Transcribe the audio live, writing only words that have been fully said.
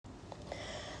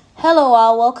Hello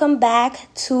all, welcome back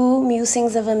to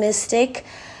Musings of a Mystic.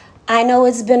 I know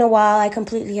it's been a while, I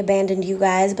completely abandoned you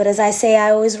guys, but as I say,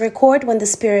 I always record when the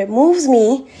spirit moves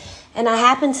me, and I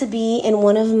happen to be in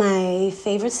one of my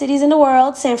favorite cities in the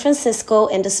world, San Francisco,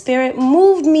 and the spirit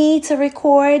moved me to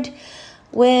record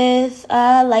with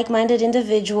a like-minded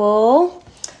individual,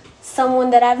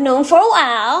 someone that I've known for a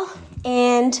while,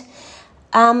 and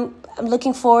I'm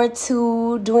looking forward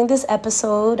to doing this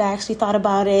episode. I actually thought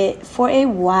about it for a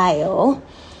while.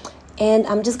 And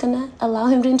I'm just going to allow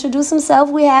him to introduce himself.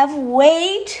 We have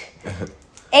Wade,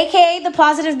 a.k.a. the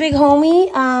Positive Big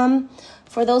Homie.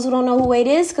 For those who don't know who Wade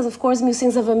is, because, of course,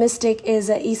 Musings of a Mystic is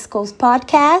an East Coast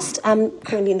podcast. I'm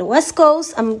currently in the West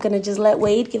Coast. I'm going to just let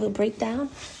Wade give a breakdown.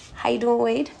 How you doing,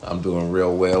 Wade? I'm doing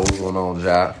real well. What's going on,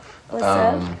 Ja? What's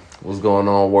up? What's going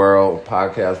on, world,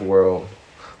 podcast world?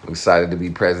 I'm excited to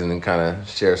be present and kind of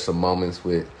share some moments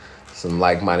with some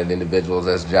like-minded individuals,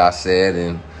 as Josh said,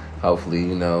 and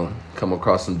hopefully, come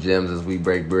across some gems as we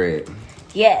break bread.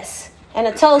 Yes. And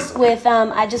a toast with,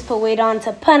 I just put Wade on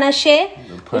to panache,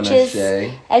 which is,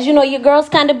 as you know, your girl's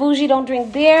kind of bougie, don't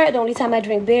drink beer. The only time I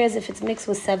drink beer is if it's mixed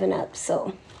with 7-Up,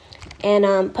 so.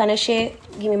 And panache,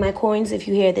 give me my coins if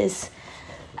you hear this.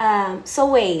 So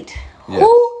Wade, yes.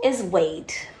 Who is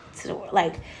Wade to the world?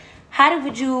 Like, how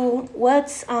would you,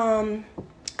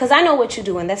 because I know what you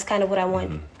do, and that's kind of what I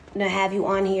want to have you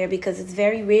on here, because it's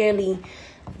very rarely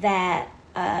that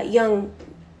young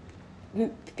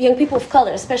people of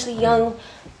color, especially young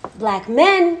black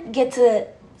men, get to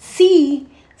see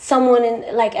someone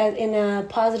in a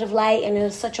positive light and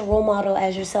in such a role model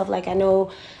as yourself. Like, I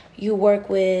know you work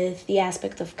with the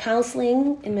aspect of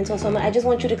counseling and mental health. I just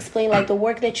want you to explain the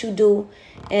work that you do,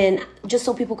 and just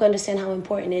so people can understand how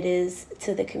important it is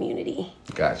to the community.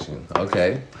 Gotcha.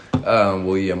 Okay.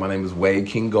 My name is Wade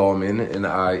King Goldman, and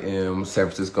I am San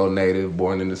Francisco native,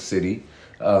 born in the city.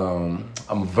 I'm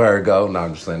a Virgo. No,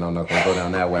 I'm just saying I'm not going to go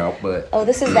down that way. But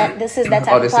this is that type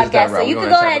of podcast. So you can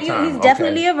go ahead. He's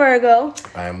definitely a Virgo.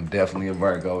 I am definitely a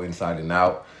Virgo, inside and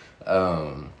out.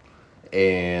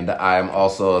 And I'm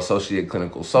also associate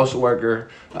clinical social worker.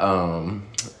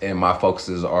 And my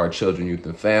focuses are children, youth,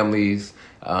 and families,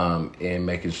 and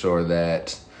making sure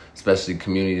that especially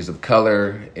communities of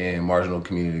color and marginal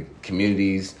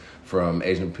communities, from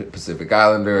Asian Pacific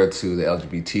Islander to the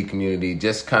LGBT community,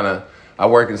 I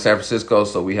work in San Francisco,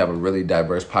 so we have a really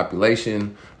diverse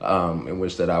population in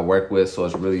which that I work with. So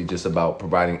it's really just about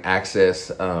providing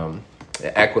access,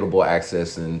 equitable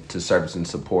access to service and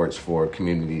supports for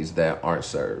communities that aren't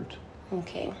served.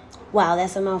 Okay. Wow,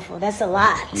 that's a mouthful. That's a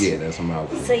lot. Yeah, that's a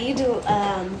mouthful. So you do,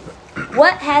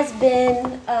 what has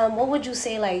been, what would you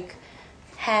say,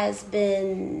 has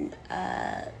been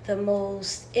the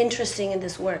most interesting in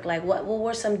this work? Like, what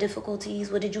were some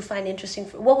difficulties? What did you find interesting?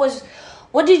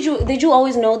 Did you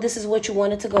always know this is what you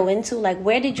wanted to go into? Like,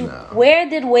 where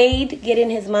did Wade get in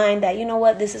his mind that, you know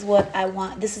what, this is what I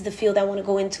want, this is the field I want to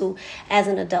go into as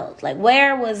an adult? Like,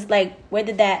 where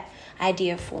did that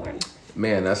idea form?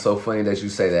 Man, that's so funny that you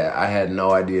say that. I had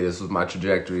no idea this was my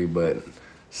trajectory, but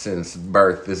since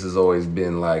birth, this has always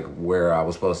been where I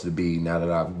was supposed to be, now that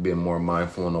I've been more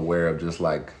mindful and aware of just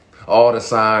all the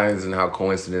signs and how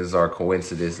coincidences are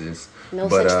coincidences. No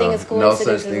such thing as coincidence.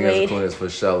 No such thing as coincidence for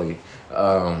Shelley.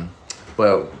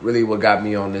 But really what got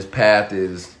me on this path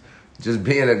is just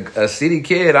being a city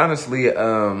kid, honestly.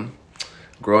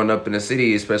 Growing up in the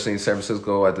city, especially in San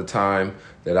Francisco at the time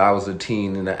that I was a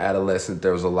teen and an adolescent,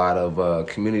 there was a lot of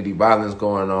community violence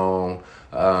going on.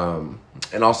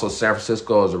 And also San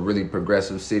Francisco is a really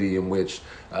progressive city in which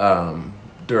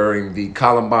during the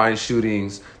Columbine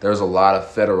shootings, there was a lot of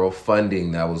federal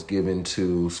funding that was given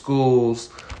to schools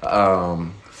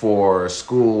for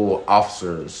school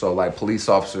officers, so police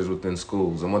officers within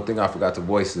schools. And one thing I forgot to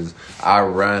voice is I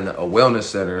run a wellness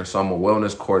center, so I'm a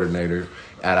wellness coordinator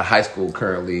at a high school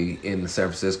currently in San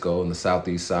Francisco in the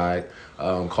southeast side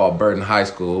called Burton High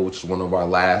School, which is one of our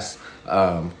last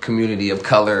community of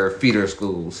color feeder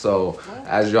schools. So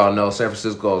as y'all know, San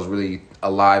Francisco is really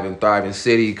alive and thriving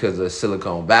city because of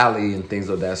Silicon Valley and things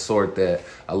of that sort, that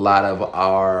a lot of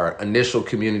our initial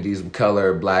communities of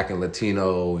color, Black and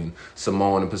Latino and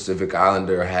Samoan and Pacific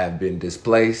Islander, have been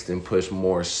displaced and pushed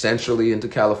more centrally into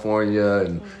California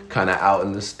and kind of out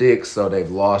in the sticks. So they've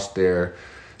lost their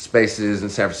spaces in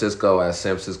San Francisco as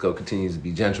San Francisco continues to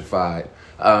be gentrified.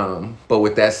 But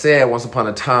with that said, once upon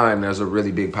a time, there's a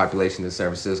really big population in San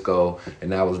Francisco,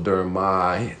 and that was during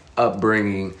my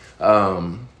upbringing.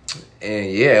 And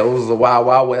yeah, it was a wild,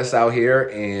 wild west out here.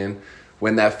 And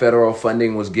when that federal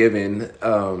funding was given,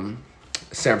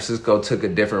 San Francisco took a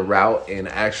different route and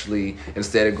actually,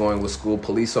 instead of going with school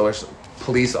police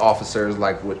police officers,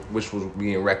 like which was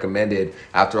being recommended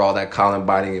after all that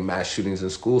Columbining and mass shootings in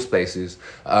school spaces.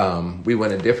 We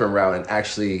went a different route and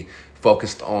actually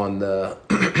focused on the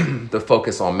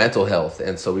focus on mental health,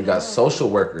 and so we got social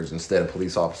workers instead of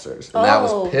police officers, and that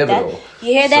was pivotal.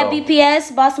 You hear that,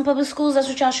 BPS, Boston Public Schools? That's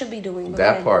what y'all should be doing.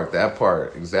 That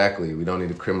part, exactly. We don't need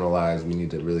to criminalize. We need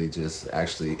to really just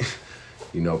actually,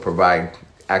 provide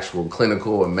actual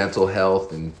clinical and mental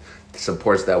health and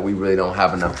supports that we really don't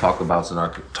have enough talk about in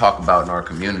our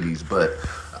communities. But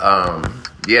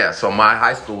so my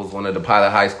high school was one of the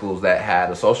pilot high schools that had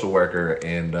a social worker,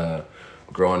 and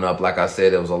growing up, like I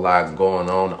said, there was a lot going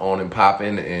on and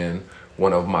popping, and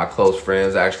one of my close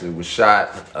friends actually was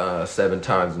shot 7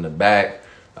 times in the back,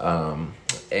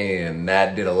 and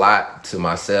that did a lot to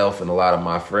myself and a lot of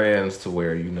my friends, to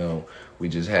where we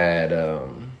just had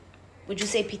would you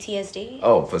say PTSD?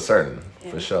 Oh, for certain,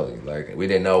 for sure. Like we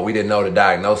didn't know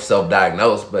to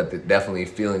self-diagnose, but definitely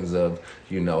feelings of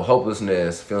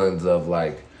hopelessness, feelings of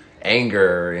like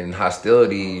anger and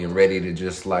hostility, and ready to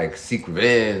just like seek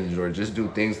revenge or just do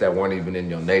things that weren't even in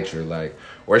your nature, like,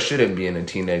 or shouldn't be in a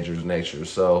teenager's nature.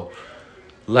 So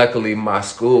luckily, my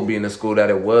school, being the school that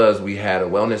it was, we had a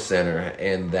wellness center,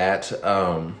 and that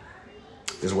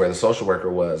is where the social worker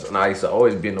was. And I used to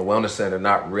always be in the wellness center,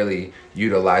 not really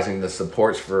utilizing the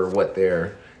supports for what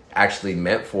they're actually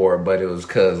meant for, but it was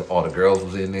because all the girls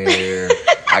was in there.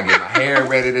 I get my hair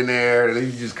braided in there.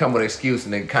 You just come with an excuse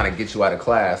and they kind of get you out of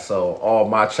class. So all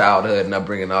my childhood and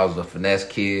upbringing, I was a finesse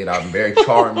kid. I was very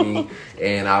charming,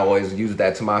 and I always used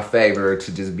that to my favor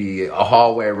to just be a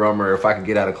hallway roamer. If I could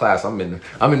get out of class, I'm in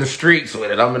the streets with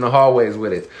it. I'm in the hallways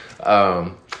with it.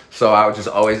 So I would just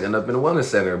always end up in a wellness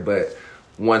center. But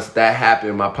once that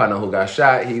happened, my partner who got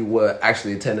shot, he would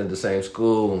actually attended the same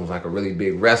school and was like a really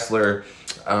big wrestler.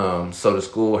 So the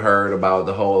school heard about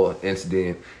the whole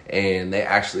incident, and they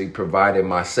actually provided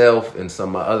myself and some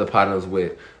of my other partners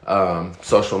with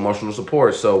social emotional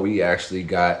support. So we actually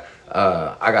I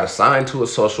got assigned to a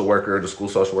social worker, the school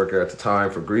social worker at the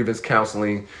time, for grievance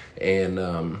counseling and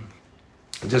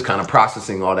just kind of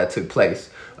processing all that took place.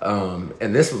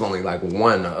 And this was only like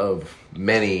one of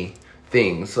many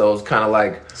things. So it's kind of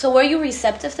like... So were you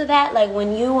receptive to that? Like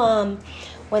when you...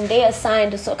 when they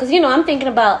assigned because I'm thinking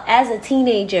about as a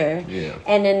teenager,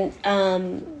 and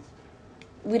then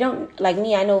we don't, like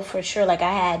me, I know for sure, like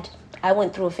I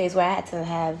went through a phase where I had to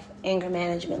have anger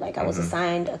management. Like I was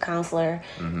assigned a counselor,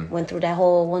 went through that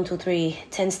whole 1, 2, 3,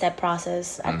 10-step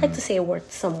process. I'd like to say it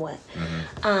worked somewhat,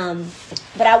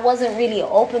 but I wasn't really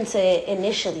open to it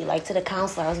initially. Like to the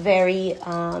counselor, I was very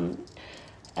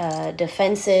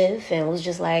defensive, and was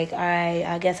just like, all right,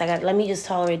 I guess let me just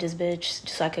tolerate this bitch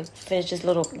so I could finish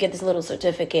get this little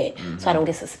certificate so I don't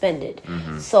get suspended.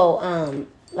 So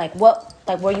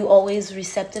were you always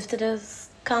receptive to this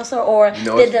counselor, or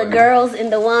did the girls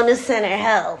in the wellness center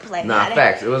help? Like,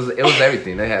 facts. It was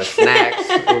everything. They had snacks.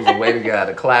 It was a way to get out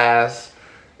of class.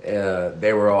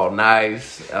 They were all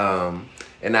nice.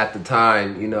 And at the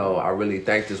time, I really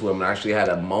thanked this woman. I actually had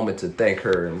a moment to thank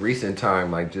her in recent time,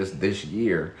 like just this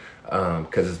year,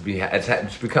 because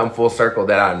it's become full circle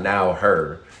that I now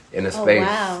her in a space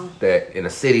that in a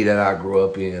city that I grew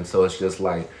up in. So it's just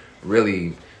like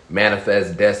really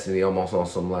manifest destiny, almost on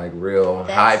some like real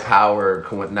high power,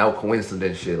 no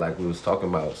coincidence shit like we was talking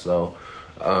about. So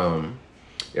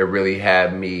it really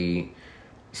had me.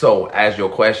 So, as your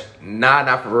question,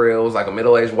 not for real. It was like a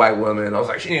middle-aged white woman. I was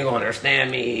like, she ain't gonna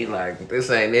understand me. Like, this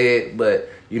ain't it. But,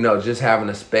 just having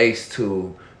a space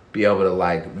to be able to,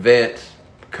 like, vent,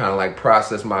 kind of, like,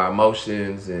 process my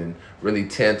emotions and really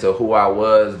tend to who I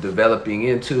was developing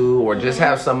into, or just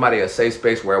have somebody, a safe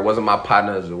space where it wasn't my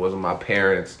partners, it wasn't my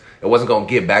parents. It wasn't gonna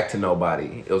get back to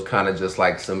nobody. It was kind of just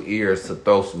like some ears to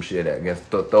throw some shit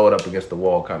throw it up against the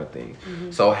wall kind of thing.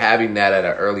 So, having that at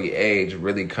an early age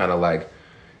really kind of, like,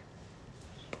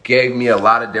 gave me a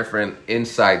lot of different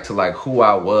insight to like who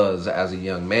I was as a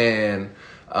young man,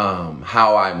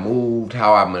 how I moved,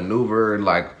 how I maneuvered,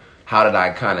 like how did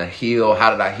I kind of heal,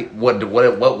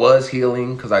 what was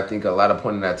healing, because I think a lot of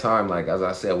point in that time, like as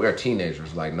I said, we're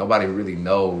teenagers, like nobody really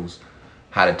knows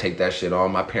how to take that shit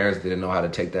on. My parents didn't know how to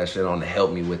take that shit on to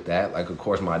help me with that. Like of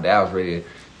course my dad was ready to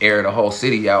air the whole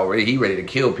city out, he ready to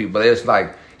kill people, but it's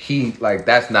like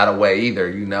that's not a way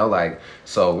either, like,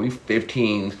 so we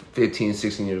 15,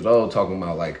 16 years old talking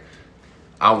about like,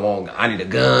 I need a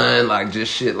gun, like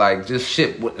just shit.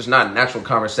 It's not a natural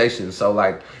conversation. So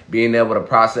like being able to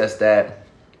process that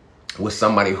with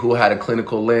somebody who had a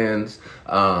clinical lens,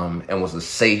 and was a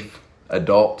safe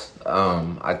adult,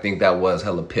 I think that was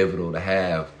hella pivotal to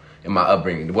have in my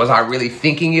upbringing. Was I really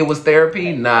thinking it was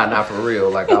therapy? Nah, not for real.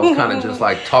 Like I was kind of just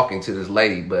like talking to this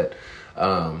lady, but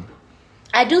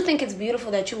I do think it's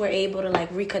beautiful that you were able to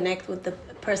like reconnect with the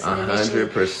person initially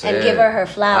 100%. and give her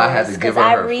flowers. I had to give her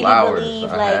her flowers.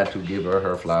 I had to give her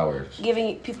her flowers.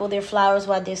 Giving people their flowers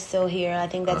while they're still here, I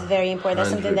think that's very important. That's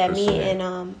something that me 100%.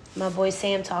 and my boy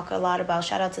Sam talk a lot about.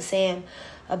 Shout out to Sam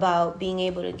about being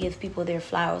able to give people their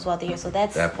flowers while they're here. So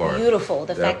that's beautiful.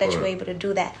 The fact that you were able to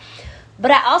do that.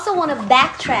 But I also want to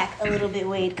backtrack a little bit,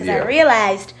 Wade, because I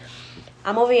realized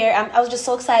I'm over here. I was just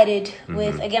so excited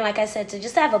with, again, like I said, to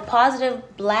just have a positive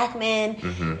black man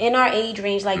in our age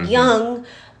range, like young,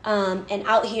 and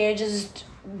out here just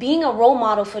being a role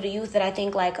model for the youth that I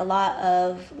think like a lot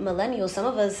of millennials, some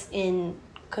of us in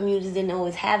communities didn't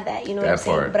always have that. You know what I'm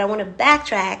saying? But I want to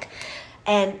backtrack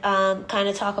and kind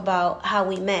of talk about how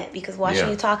we met, because watching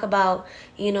you talk about,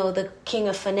 you know, the king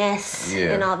of finesse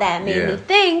and all that made me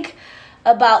think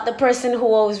about the person who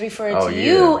always referred to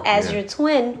you as your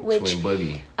twin, which twin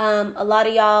boogie. A lot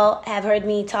of y'all have heard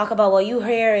me talk about. Well, you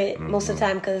hear it most of the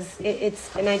time because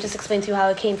it's, and I just explained to you how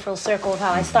it came full circle of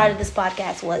how I started this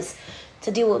podcast was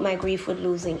to deal with my grief with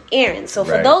losing Aaron. So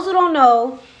for those who don't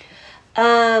know,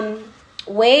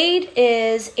 Wade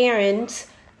is Aaron's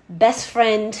best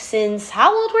friend since,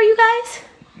 how old were you guys?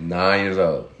 9 years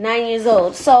old. 9 years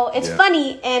old. So it's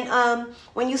funny, and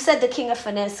when you said the king of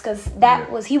finesse, because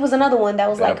that was, he was another one that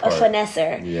was like a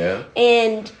finesser. Yeah.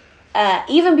 And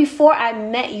even before I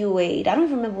met you, Wade, I don't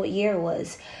remember what year it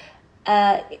was.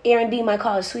 Aaron being my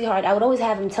college sweetheart, I would always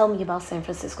have him tell me about San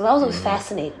Francisco. I was always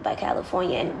fascinated by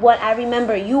California. And what I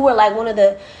remember, you were like one of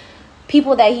the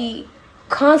people that he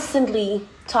constantly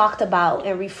talked about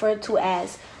and referred to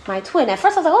as my twin. At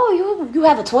first I was like, oh, you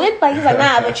have a twin? Like, he's like,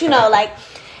 nah, but you know, like,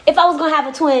 if I was going to have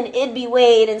a twin, it'd be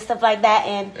Wade and stuff like that.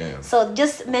 And so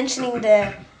just mentioning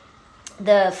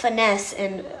the finesse,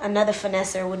 and another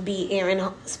finesser would be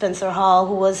Aaron Spencer Hall,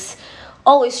 who was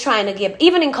always trying to get,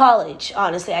 even in college,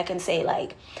 honestly, I can say,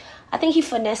 like, I think he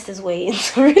finessed his way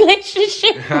into a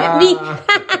relationship with me.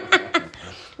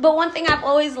 But one thing I've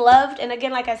always loved, and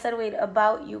again, like I said, Wade,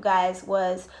 about you guys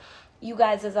was you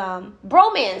guys'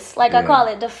 bromance, like I call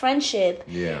it, the friendship.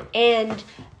 Yeah. And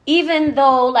even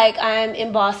though, like, I'm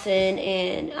in Boston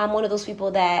and I'm one of those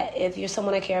people that if you're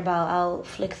someone I care about, I'll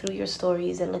flick through your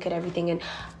stories and look at everything. And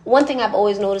one thing I've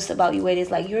always noticed about you, Wade,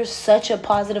 is like you're such a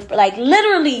positive, like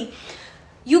literally,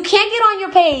 you can't get on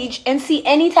your page and see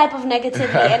any type of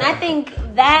negativity. And I think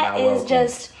that is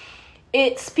just,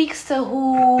 it speaks to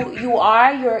who you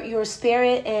are, your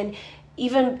spirit. And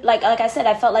even like I said,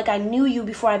 I felt like I knew you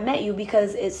before I met you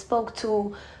because it spoke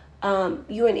to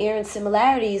you and Aaron's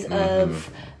similarities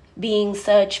of being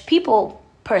such people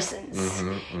persons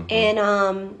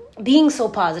and being so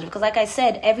positive. Because like I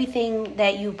said, everything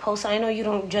that you post, I know you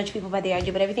don't judge people by their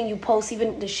IG, but everything you post,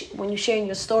 even when you're sharing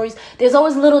your stories, there's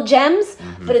always little gems,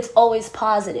 but it's always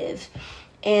positive.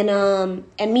 And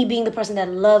me being the person that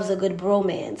loves a good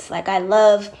bromance, like I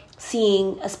love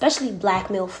seeing especially black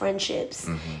male friendships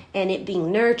and it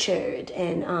being nurtured.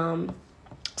 And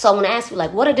so I want to ask you,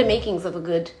 like, what are the makings of a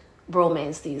good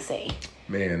bromance, do you say?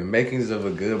 Man, the makings of a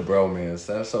good bromance,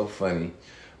 that's so funny.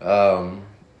 I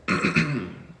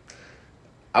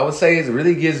would say it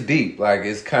really gets deep. Like,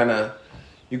 it's kind of,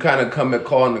 you kind of come and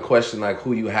call into question, like,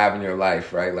 who you have in your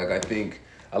life, right? Like, I think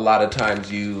a lot of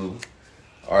times you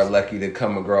are lucky to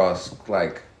come across,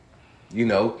 like, you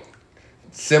know,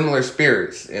 similar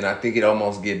spirits. And I think it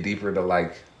almost get deeper to,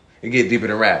 like, it get deeper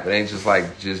than rap. It ain't just,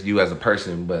 like, just you as a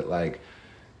person, but, like,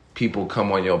 people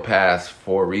come on your path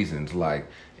for reasons, like,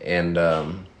 and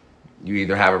you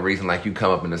either have a reason, like you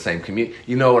come up in the same community.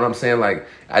 You know what I'm saying? Like,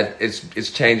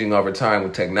 it's changing over time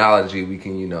with technology. We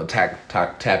can, you know, tap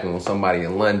in with somebody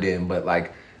in London, but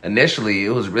like initially, it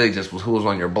was really just who was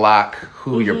on your block,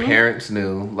 who your parents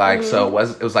knew. Like, so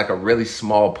it was like a really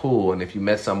small pool, and if you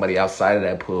met somebody outside of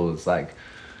that pool, it's like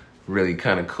really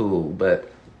kind of cool.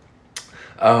 But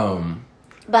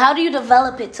how do you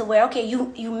develop it to where, okay,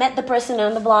 you met the person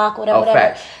on the block, whatever.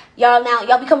 Facts.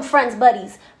 Y'all become friends,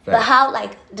 buddies. Facts. But how,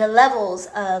 like, the levels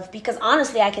of, because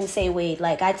honestly, I can say, Wade,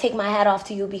 like, I take my hat off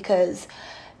to you because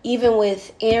even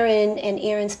with Aaron and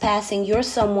Aaron's passing, you're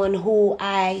someone who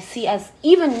I see as,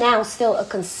 even now, still a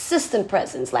consistent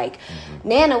presence. Like,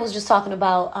 Nana was just talking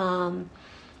about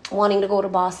wanting to go to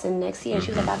Boston next year. She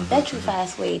was like, I bet you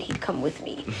fast, Wade, he'd come with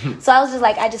me. So I was just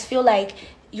like, I just feel like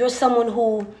you're someone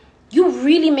who, you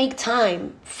really make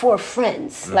time for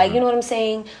friends. Like, you know what I'm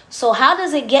saying? So how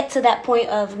does it get to that point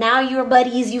of now you're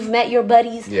buddies, you've met your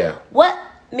buddies? Yeah. What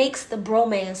makes the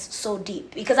bromance so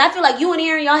deep? Because I feel like you and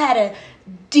Aaron, y'all had a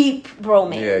deep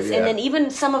bromance, and then even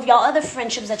some of y'all other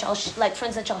friendships that y'all like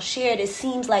friends that y'all shared, it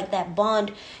seems like that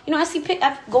bond. You know,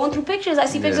 I'm going through pictures. I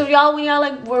see pictures of y'all when y'all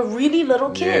like were really little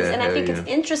kids, and I think it's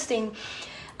interesting.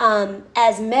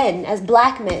 As men, as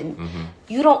black men,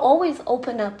 you don't always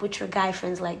open up with your guy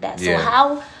friends like that. So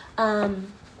how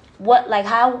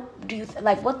do you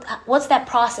what's that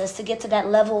process to get to that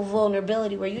level of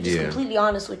vulnerability where you're just completely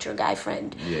honest with your guy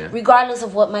friend, regardless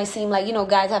of what might seem like, you know,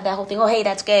 guys have that whole thing, oh hey,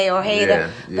 that's gay, or hey,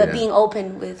 but being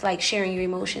open with like sharing your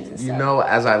emotions and stuff. You know,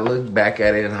 as I look back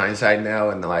at it in hindsight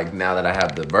now, and like now that I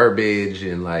have the verbiage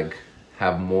and like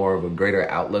have more of a greater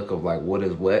outlook of like what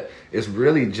is what, it's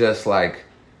really just like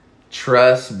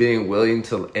trust, being willing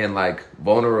to, and like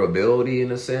vulnerability in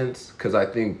a sense, because I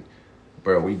think,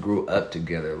 bro, we grew up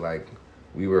together. Like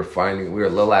we were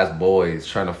little ass boys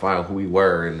trying to find who we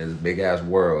were in this big ass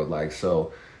world. Like,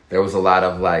 so there was a lot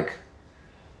of like,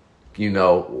 you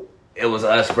know, it was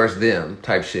us versus them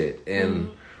type shit,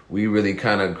 and we really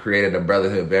kind of created a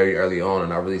brotherhood very early on.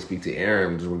 And I really speak to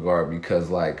Aaron in this regard because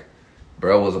like,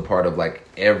 bro was a part of like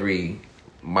every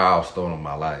milestone of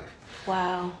my life.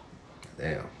 Wow.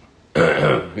 Damn.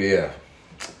 Yeah.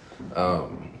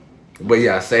 But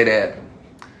yeah, I say that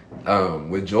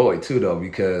with joy too, though,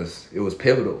 because it was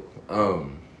pivotal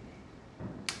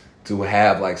to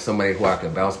have like somebody who I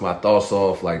could bounce my thoughts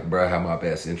off. Like, bro, I have my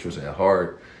best interest at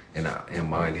heart and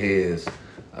mind his,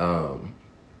 and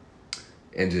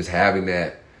just having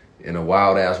that in a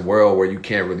wild ass world where you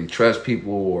can't really trust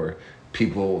people, or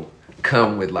people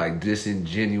come with like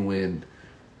disingenuine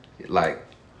like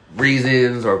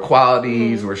reasons or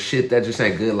qualities or shit that just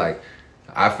ain't good. Like,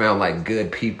 I found like good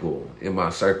people in my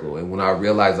circle, and when I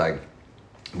realized like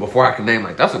before I could name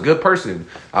like that's a good person,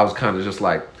 I was kind of just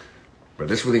like, bro,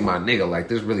 this really my nigga, like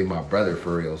this really my brother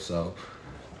for real. So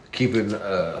keeping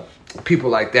people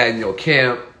like that in your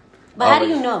camp. But how do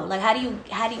you know? Like, how do you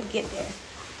get there?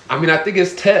 I mean, I think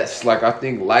it's tests. Like, I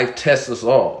think life tests us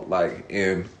all. Like,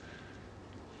 and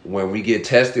when we get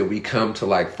tested, we come to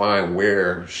like find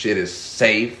where shit is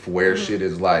safe, where shit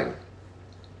is like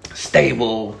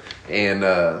stable, and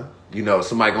you know,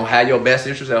 somebody gonna have your best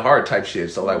interest at heart type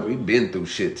shit. So like, we've been through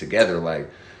shit together.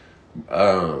 Like,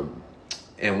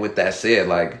 and with that said,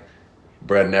 like,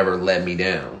 bruh never let me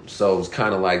down. So it's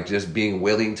kind of like just being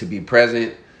willing to be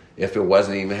present. If it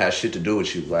wasn't even had shit to do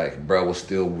with you, like, bro was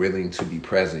still willing to be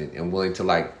present and willing to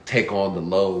like take on the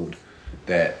load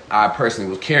that I personally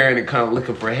was carrying and kind of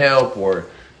looking for help or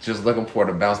just looking for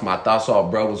to bounce my thoughts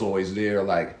off. Bro was always there,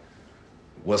 like,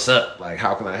 what's up? Like,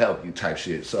 how can I help you type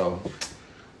shit. So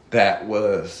that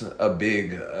was a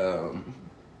big,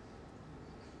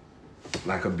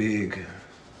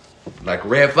 like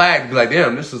red flag. Be like,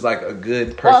 damn, this is like a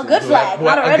good person. Well, a good flag,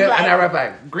 like, not a red flag. Not a red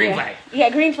flag, green flag. Yeah,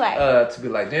 green flag. To be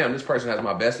like, damn, this person has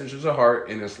my best interest at heart,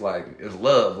 and it's like, it's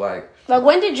love. Like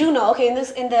when did you know? Okay,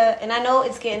 and I know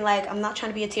it's getting like, I'm not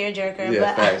trying to be a tearjerker,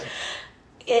 but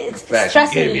it's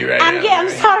stressing me. Right I'm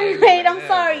sorry, Wade. I'm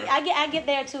sorry. I get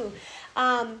there too.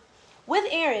 With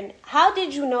Aaron, how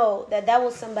did you know that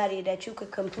was somebody that you could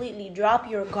completely drop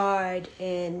your guard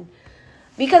and?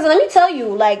 Because let me tell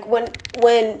you, like,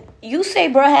 when you say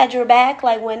bro had your back,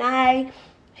 like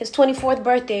his 24th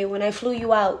birthday, when I flew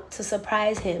you out to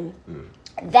surprise him,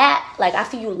 that, like,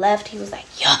 after you left, he was like,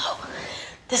 yo,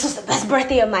 this was the best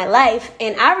birthday of my life.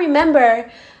 And I remember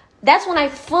that's when I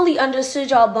fully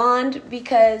understood y'all bond,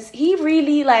 because he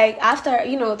really, like, after,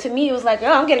 you know, to me, it was like,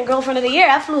 oh, I'm getting girlfriend of the year.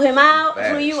 I flew him out,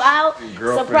 flew you out,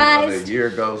 surprised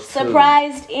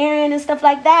Aaron and stuff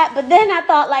like that. But then I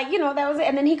thought, like, you know, that was it.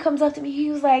 And then he comes up to me, he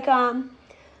was like,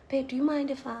 babe, do you mind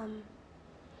if, and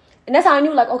that's how I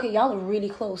knew, like, okay, y'all are really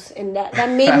close. And that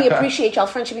made me appreciate y'all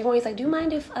friendship even more. He's like, do you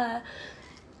mind if,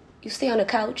 you stay on the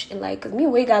couch and, like, because me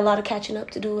and Wade got a lot of catching up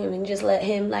to do, and just let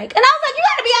him, like, and I was like, you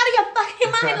gotta be out of your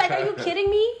fucking mind. Like, are you kidding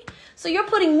me? So you're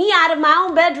putting me out of my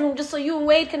own bedroom just so you and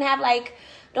Wade can have, like,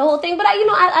 the whole thing. But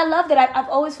I love that. I've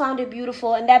always found it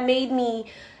beautiful, and that made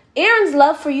me, Aaron's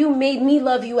love for you made me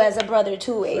love you as a brother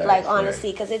too, Wade. Like,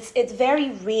 honestly, because it's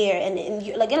very rare, and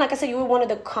you, again, like I said, you were one of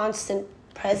the constant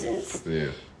presence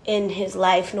in his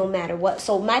life, no matter what.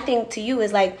 So my thing to you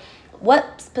is, like,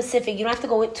 what specific, you don't have to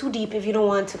go too deep if you don't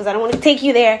want to, because I don't want to take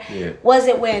you there. Was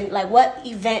it when, like, what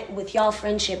event with y'all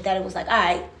friendship that it was like, all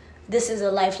right, this is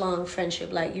a lifelong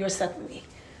friendship, like, you're stuck with me?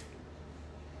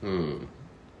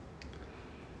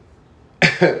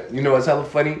 You know what's hella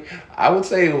funny? I would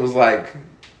say it was like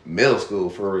middle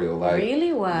school for real. Like,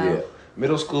 really? Wow. Yeah,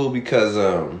 middle school, because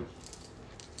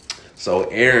so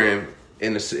Aaron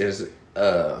is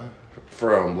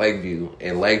from Lakeview,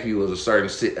 and Lakeview was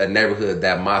a neighborhood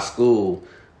that my school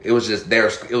it was just there.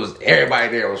 It was everybody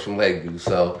there was from Lakeview.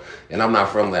 So, and I'm not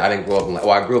from I didn't grow up in.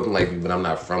 Well, I grew up in Lakeview, but I'm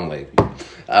not from Lakeview.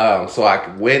 So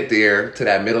I went there to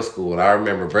that middle school, and I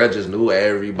remember Brett just knew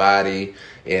everybody,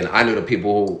 and I knew the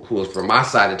people who was from my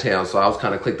side of town. So I was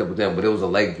kind of clicked up with them, but it was a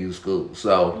Lakeview school.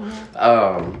 So,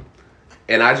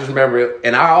 and I just remember,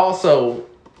 and I also,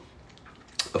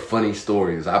 a funny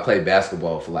story is I played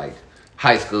basketball for like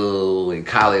high school and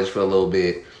college for a little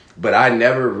bit, but I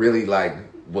never really like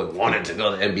wanted to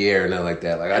go to the NBA or nothing like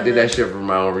that. Like I did that shit for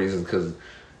my own reasons because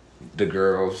the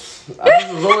girls.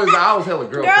 I was hella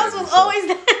girl. Girls was always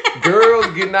that. Girls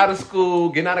getting out of school,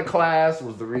 getting out of class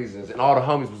was the reasons, and all the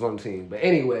homies was on the team. But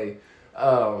anyway,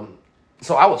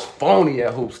 so I was phony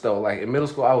at hoops though. Like in middle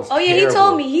school, I was. Oh yeah, terrible. he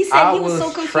told me. He said he was so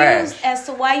confused trash. as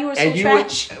to why you were so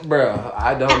trash. Bro,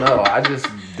 I don't know. I just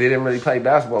didn't really play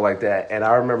basketball like that, and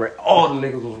I remember all the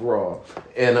niggas was raw,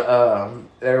 and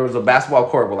there was a basketball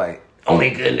court where like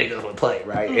only good niggas would play,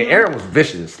 right? And Aaron was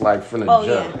vicious, like from the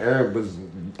jump. Yeah. Aaron was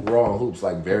raw on hoops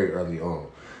like very early on,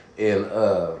 and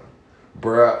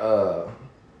bruh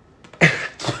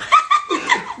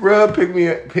picked me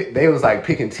up. They was like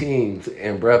picking teams,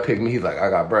 and bruh picked me. He's like, I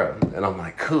got bruh, and I'm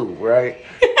like, cool, right?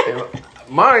 And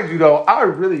mind you, though, I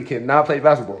really cannot play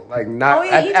basketball. Like, not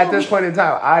at this point in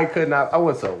time, I could not. I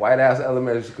went to a white ass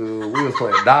elementary school. We was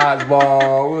playing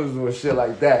dodgeball. We was doing shit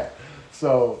like that.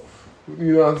 So,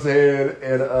 you know what I'm saying?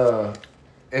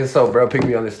 And so, bruh picked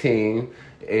me on this team,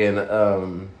 and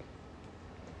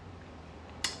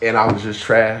I was just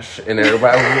trash, and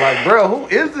everybody was like, bro, who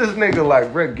is this nigga?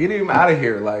 Like, bro, get him out of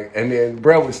here. Like, and then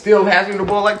bro was still passing the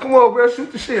ball, like, come on, bro,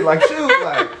 shoot the shit. Like, shoot.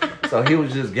 Like, so he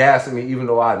was just gassing me, even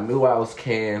though I knew I was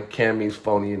Cam. Cam means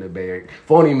phony in the Bay Area.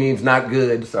 Phony means not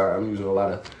good. Sorry, I'm using a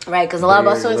lot of right, because a lot of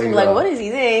our students can be like, what is he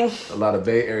saying? A lot of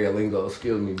Bay Area lingo,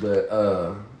 excuse me. But,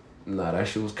 nah, that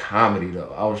shit was comedy,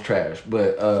 though. I was trash.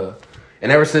 But,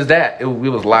 and ever since that, we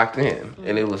was locked in,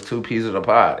 and it was two pieces of the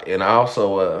pod. And I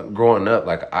also, growing up,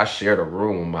 like I shared a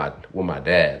room with my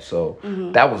dad, so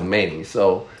that was Manny.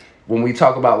 So when we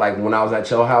talk about like when I was at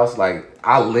your house, like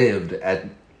I lived at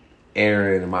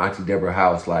Aaron and my auntie Deborah's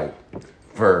house, like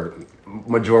for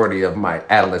majority of my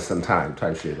adolescent time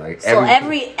type shit. Like so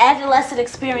every adolescent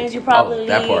experience you probably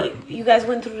that part. You guys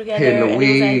went through together. Hitting the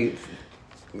weed.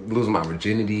 Losing my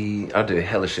virginity. I did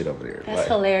hella shit over there. That's like,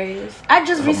 hilarious. I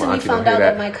just recently found out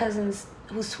that my cousin's,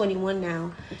 who's 21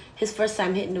 now, his first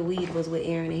time hitting the weed was with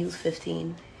Aaron, and he was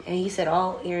 15. And he said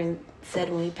all Aaron said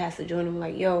when he passed the joint, I'm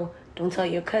like, yo, don't tell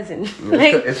your cousin.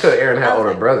 Like, it's because Aaron had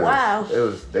older brothers. Wow.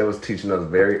 They was teaching us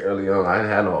very early on. I didn't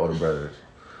have no older brothers.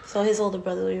 So his older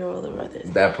brother or your older brothers?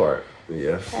 That part,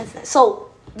 yes. That's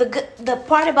so the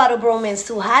part about a bromance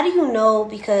too, how do you know?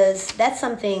 Because that's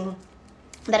something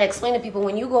that I explain to people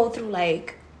when you go through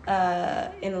like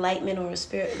enlightenment or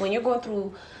when you're going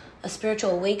through a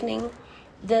spiritual awakening,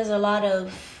 there's a lot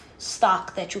of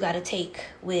stock that you got to take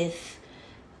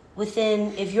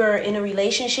within. If you're in a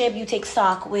relationship, you take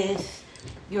stock with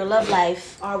your love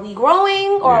life. Are we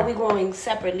growing or are we growing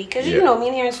separately? Because you know, me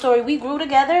and Aaron's story, we grew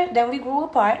together, then we grew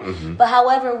apart. But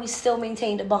however, we still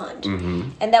maintained a bond,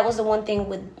 and that was the one thing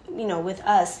with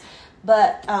us.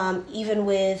 But even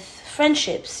with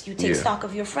friendships, you take stock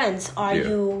of your friends. Are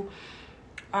you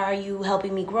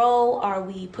helping me grow? Are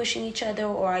we pushing each other,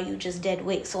 or are you just dead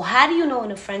weight? So how do you know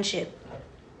in a friendship?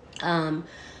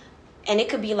 And it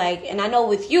could be like, and I know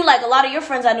with you, like a lot of your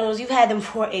friends, I know you've had them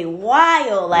for a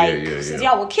while, like since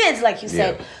y'all were kids, like you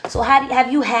said. So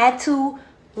have you had to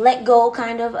let go,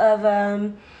 kind of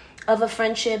a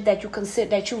friendship that you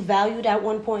consider, that you valued at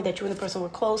one point, that you and the person were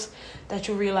close, that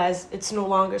you realize it's no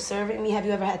longer serving me? Have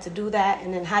you ever had to do that?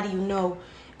 And then how do you know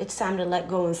it's time to let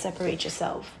go and separate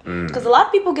yourself? Because a lot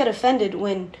of people get offended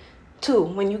when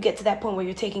you get to that point where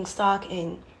you're taking stock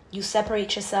and you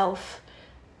separate yourself.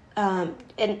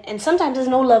 And sometimes there's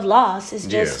no love lost. It's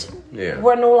just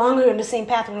we're no longer in the same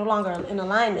path. We're no longer in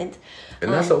alignment.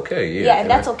 And that's okay. Yeah, and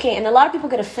that's okay. And a lot of people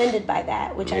get offended by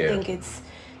that, which I think it's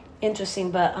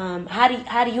interesting. But how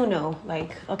do you know,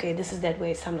 like, okay, this is dead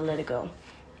weight, it's time to let it go?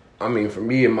 I mean, for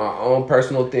me, in my own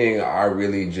personal thing, I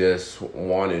really just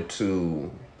wanted to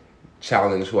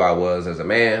challenge who I was as a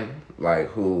man,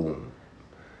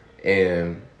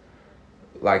 and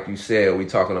like you said, we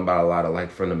talking about a lot of,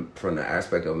 like, from the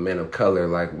aspect of men of color,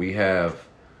 like, we have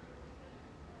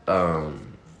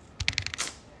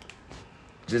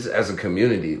just as a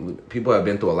community, people have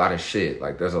been through a lot of shit.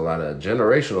 Like, there's a lot of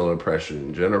generational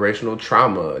oppression, generational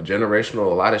trauma,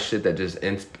 a lot of shit that just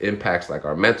impacts, like,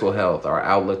 our mental health, our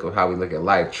outlook of how we look at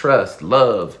life, trust,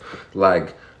 love,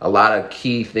 like, a lot of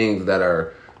key things that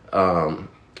are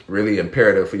really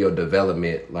imperative for your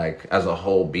development, like, as a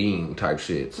whole being type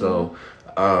shit. So,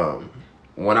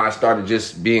 when I started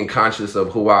just being conscious of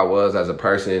who I was as a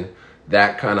person,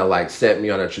 that kind of like set me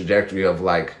on a trajectory of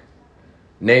like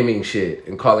naming shit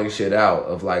and calling shit out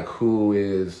of like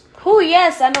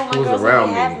yes, I know my who's girls around are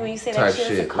me happy when you say type that shit.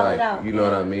 shit. Call Like, it out. you know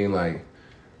what I mean? Like,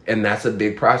 and that's a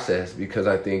big process because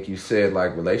I think you said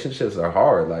like relationships are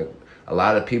hard. Like a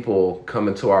lot of people come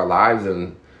into our lives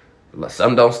and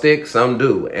some don't stick, some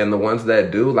do. And the ones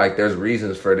that do, like there's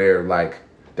reasons for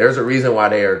there's a reason why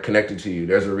they are connected to you.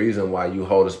 There's a reason why you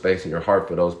hold a space in your heart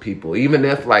for those people. Even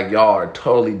if like y'all are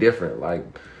totally different, like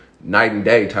night and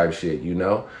day type shit, you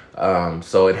know?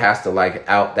 So it has to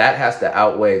that has to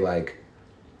outweigh like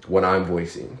what I'm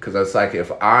voicing. Cause it's like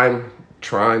if I'm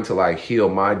trying to like heal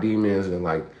my demons and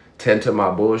like tend to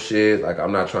my bullshit, like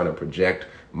I'm not trying to project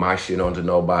my shit onto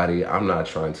nobody. I'm not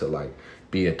trying to like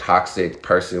be a toxic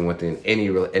person within any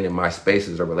of my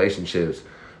spaces or relationships.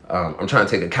 I'm trying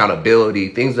to take accountability,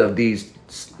 things of these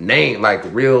like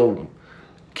real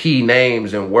key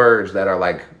names and words that are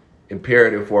like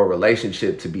imperative for a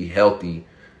relationship to be healthy.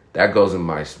 That goes in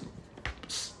my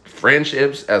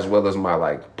friendships as well as my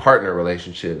like partner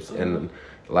relationships. And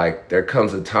like there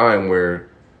comes a time where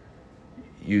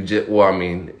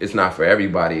it's not for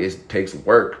everybody. It takes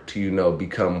work to,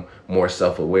 become more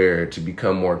self-aware, to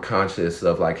become more conscious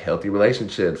of like healthy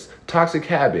relationships, toxic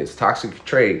habits, toxic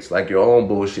traits, like your own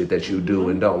bullshit that you do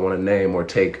and don't want to name or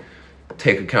take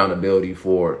accountability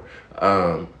for.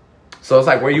 So it's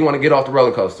like where you want to get off the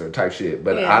roller coaster type shit.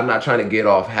 But I'm not trying to get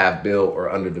off half built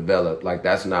or underdeveloped. Like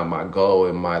that's not my goal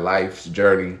in my life's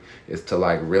journey, is to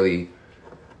like really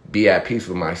be at peace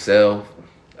with myself.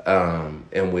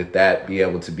 And with that, be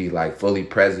able to be like fully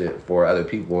present for other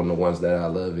people and the ones that I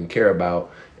love and care about.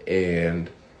 And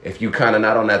if you kind of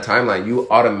not on that timeline, you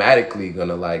automatically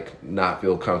gonna like not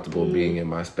feel comfortable being in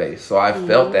my space. So I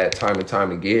felt that time and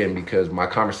time again because my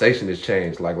conversation has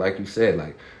changed. Like you said,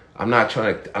 like I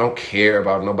don't care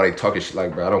about nobody talking shit.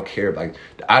 Like, bro, I don't care. Like,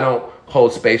 I don't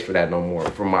hold space for that no more,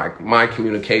 for my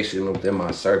communication within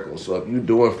my circle. So if you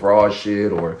doing fraud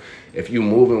shit or if you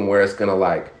moving where it's gonna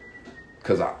like,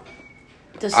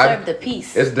 disturb the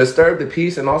peace. It's disturb the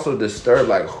peace and also disturb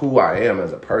like who I am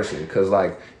as a person. Cause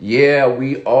like, yeah,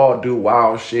 we all do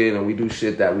wild shit and we do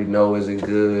shit that we know isn't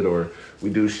good or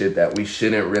we do shit that we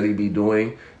shouldn't really be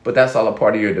doing. But that's all a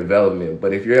part of your development.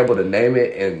 But if you're able to name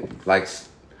it and like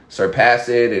surpass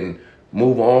it and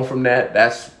move on from that,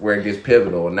 that's where it gets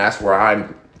pivotal. And that's where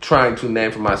I'm trying to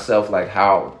name for myself like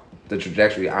how the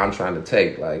trajectory I'm trying to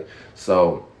take. Like,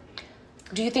 so.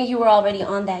 Do you think you were already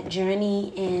on that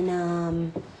journey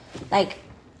and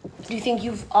do you think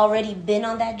you've already been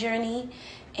on that journey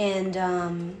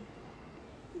and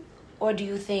or do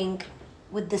you think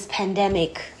with this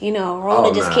pandemic,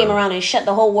 Rona just came around and shut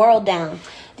the whole world down?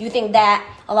 Do you think that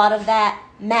a lot of that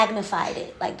magnified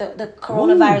it? Like the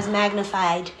coronavirus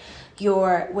magnified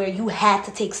where you had to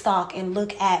take stock and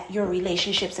look at your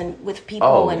relationships and with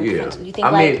people friends. You think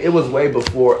it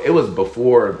was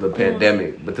before the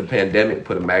pandemic, but the pandemic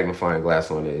put a magnifying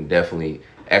glass on it and definitely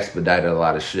expedited a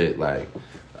lot of shit, like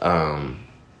and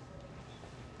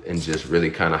just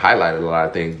really kind of highlighted a lot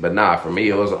of things. But for me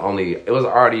it was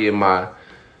already in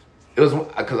because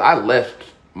I left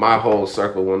my whole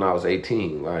circle when I was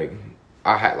 18. Like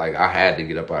I had to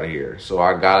get up out of here. So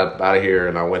I got up out of here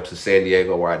and I went to San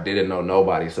Diego where I didn't know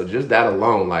nobody. So just that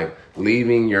alone, like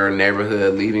leaving your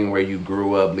neighborhood, leaving where you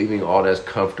grew up, leaving all that's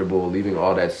comfortable, leaving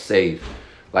all that's safe,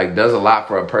 like does a lot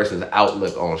for a person's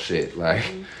outlook on shit. Like,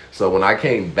 so when I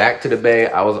came back to the Bay,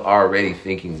 I was already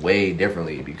thinking way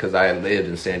differently because I had lived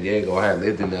in San Diego. I had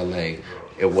lived in LA.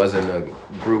 It wasn't a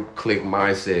group clique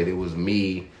mindset. It was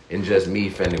me and just me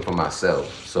fending for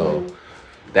myself. So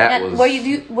that was...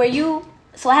 Were you...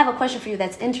 So I have a question for you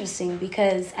that's interesting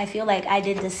because I feel like I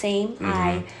did the same.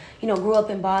 I, grew up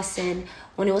in Boston.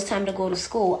 When it was time to go to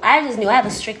school, I just knew I have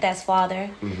a strict ass father.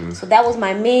 So that was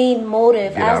my main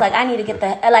motive. I was like, I need to get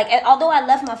although I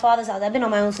left my father's house, I've been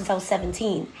on my own since I was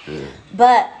 17.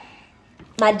 But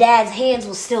my dad's hands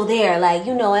was still there, and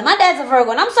my dad's a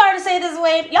Virgo, and I'm sorry to say this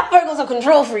way, y'all Virgos are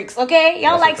control freaks, okay?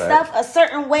 Y'all like stuff a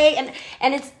certain way,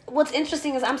 and it's, what's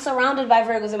interesting is I'm surrounded by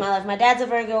Virgos in my life. My dad's a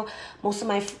Virgo, most of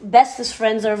my bestest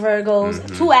friends are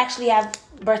Virgos, 2 actually have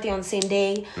birthday on the same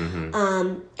day,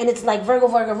 and it's like Virgo,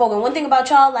 and one thing about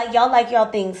y'all like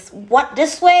y'all things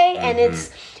this way, and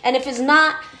if it's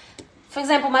not, for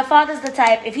example, my father's the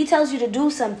type, if he tells you to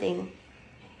do something,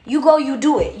 you go, you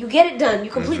do it, you get it done, you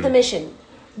complete the mission.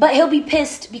 But he'll be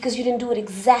pissed because you didn't do it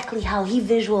exactly how he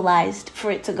visualized for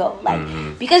it to go.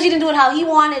 Because you didn't do it how he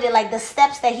wanted it, like the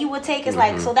steps that he would take is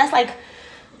so that's like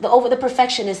the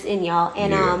perfectionist in y'all.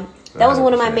 And That was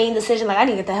one of my main decisions. Like, I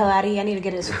need to get the hell out of here. I need to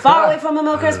get as far away from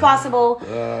America as possible.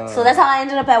 So that's how I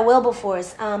ended up at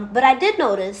Wilberforce. But I did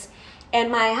notice,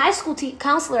 and my high school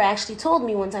counselor actually told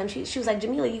me one time, she was like,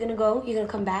 Jamila, you're going to go, you're going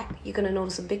to come back. You're going to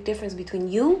notice a big difference between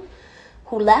you,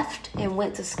 who left and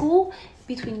went to school,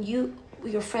 between you,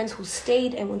 your friends who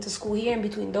stayed and went to school here, and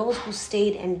between those who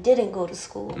stayed and didn't go to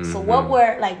school. So what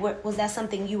was that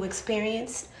something you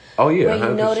experienced? Oh, yeah, where you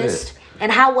 100%. noticed?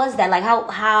 And how was that? Like,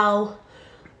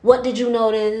 what did you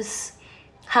notice?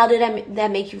 How did that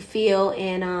make you feel?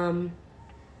 And,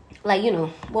 like, you know,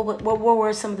 what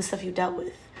were some of the stuff you dealt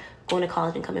with going to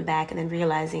college and coming back and then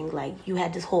realizing, like, you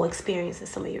had this whole experience that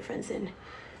some of your friends didn't?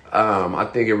 I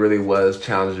think it really was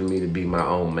challenging me to be my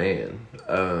own man,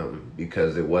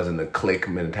 because it wasn't a clique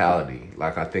mentality.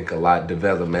 Like, I think a lot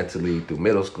developmentally through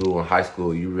middle school and high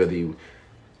school,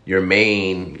 your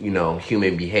main, you know,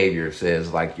 human behavior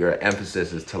says, like, your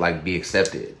emphasis is to, like, be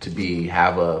accepted, to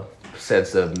have a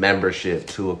sense of membership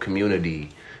to a community.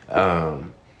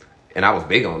 And I was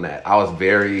big on that. I was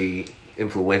very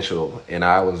influential, and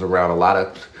I was around a lot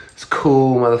of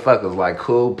cool motherfuckers, like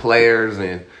cool players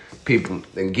and people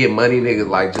and get money niggas,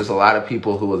 like just a lot of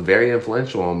people who was very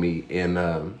influential on me. And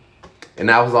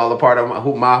that was all a part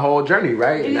of my whole journey,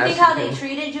 right? Do you think how they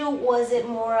treated you, was it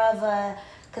more of a...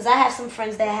 Because I have some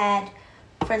friends that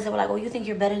were like, oh, you think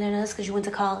you're better than us because you went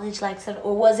to college? Like,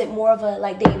 or was it more of a,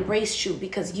 like, they embraced you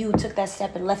because you took that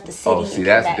step and left the city? Oh, see,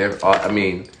 that's different. I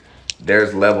mean,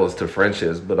 there's levels to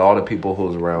friendships, but all the people who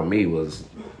was around me was...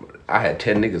 I had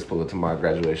 10 niggas pull up to my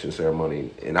graduation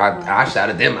ceremony, and I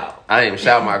shouted them out. I didn't even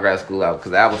shout my grad school out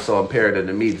because that was so imperative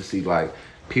to me to see, like,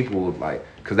 people, like...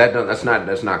 Because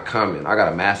that's not common. I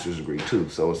got a master's degree, too,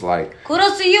 so it's like...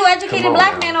 Kudos to you, educated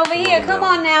black man over here. Come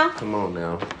on now. Come on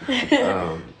now.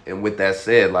 And with that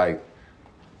said, like,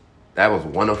 that was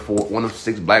one of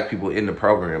 6 black people in the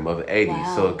program of 80.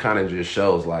 Wow. So it kind of just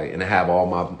shows, like, and to have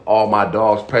all my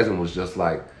dogs present was just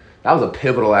like, that was a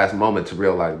pivotal ass moment to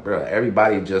realize, bro,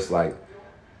 everybody just like,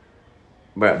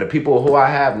 bro, the people who I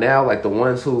have now, like the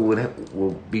ones who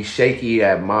will be shaky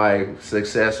at my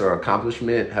success or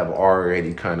accomplishment have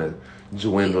already kind of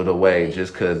dwindled away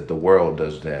just because the world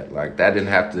does that. Like, that didn't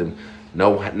have to,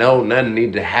 nothing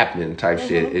needed to happen type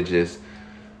shit. It just,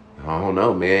 I don't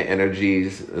know, man.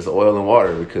 Energies is oil and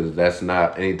water because that's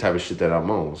not any type of shit that I'm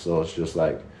on. So it's just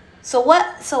like. So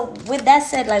with that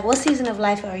said, like, what season of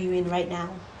life are you in right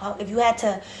now?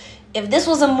 If this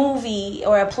was a movie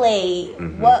or a play,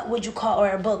 what would you call,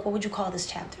 or a book, what would you call this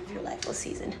chapter of your life? What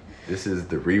season? This is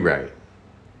the rewrite.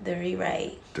 The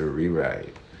rewrite. The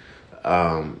rewrite.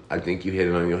 I think you hit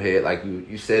it on your head. Like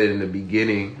you said it in the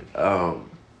beginning. And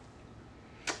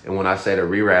when I say the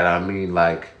rewrite, I mean,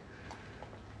 like,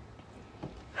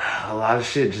 a lot of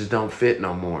shit just don't fit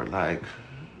no more. Like,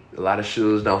 a lot of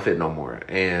shoes don't fit no more.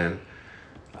 And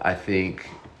I think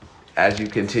as you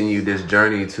continue this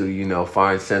journey to, you know,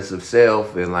 find sense of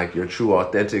self and, like, your true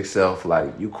authentic self,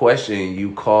 like, you question,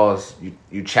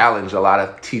 you challenge a lot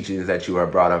of teachings that you are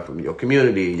brought up from your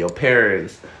community, your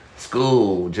parents,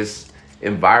 school, just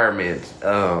environment,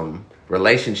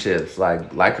 relationships.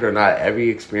 Like it or not, every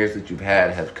experience that you've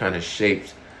had has kind of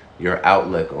shaped your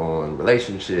outlook on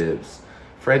relationships,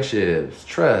 friendships,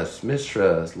 trust,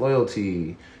 mistrust,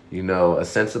 loyalty, you know, a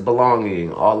sense of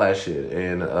belonging, all that shit.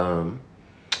 And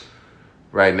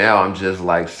right now I'm just,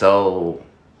 like, so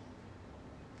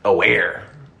aware,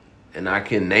 and I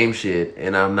can name shit,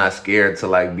 and I'm not scared to,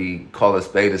 like, call a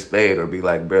spade or be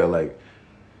like, bro, like,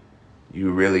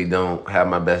 you really don't have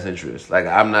my best interest. Like,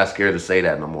 I'm not scared to say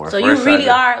that no more. So you really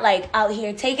are, like, out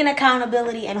here taking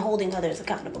accountability and holding others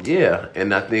accountable. Yeah,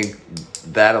 and I think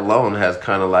that alone has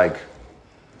kind of, like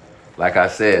I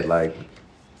said, like,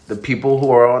 the people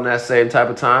who are on that same type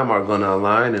of time are going to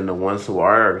align, and the ones who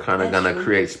are kind of going to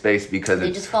create space because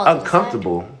it's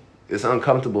uncomfortable. It's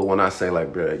uncomfortable when I say,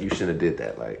 like, bro, you shouldn't have did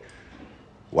that. Like,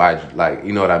 why, like,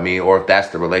 you know what I mean? Or if that's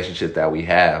the relationship that we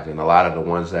have, and a lot of the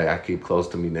ones that I keep close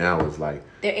to me now is, like,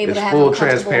 they're able it's to have full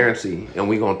transparency, and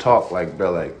we going to talk, like,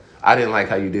 bro, like, I didn't like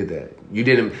how you did that.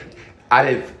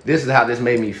 This is how this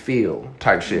made me feel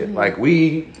type shit. Mm-hmm. Like,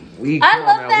 I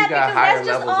love that, we got higher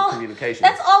levels of communication.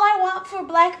 That's all I want for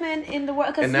black men in the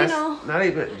world. Because, you know, not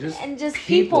even just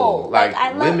people. Like,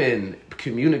 women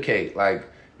communicate, like,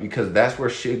 because that's where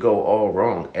shit go all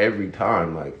wrong every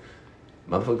time. Like,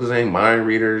 motherfuckers ain't mind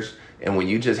readers, and when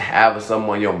you just have something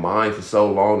on your mind for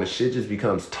so long, the shit just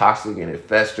becomes toxic and it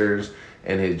festers.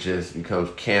 And it just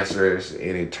becomes cancerous, and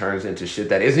it turns into shit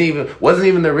that wasn't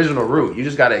even the original root. You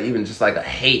just gotta even just like a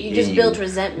hate. You just build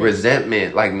resentment.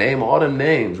 Resentment, like, name all them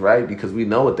names, right? Because we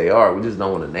know what they are. We just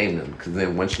don't want to name them. Because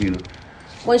then once you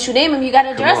name them, you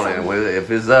gotta address them.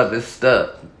 If it's up, it's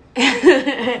stuck.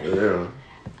 Yeah.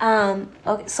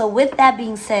 Okay, so with that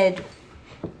being said,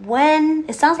 when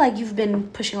it sounds like you've been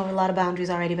pushing over a lot of boundaries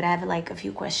already, but I have like a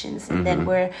few questions, and then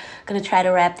we're gonna try to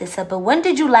wrap this up. But when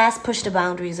did you last push the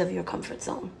boundaries of your comfort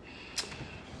zone?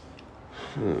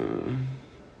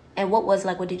 And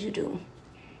what did you do?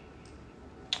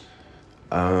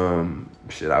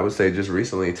 I would say just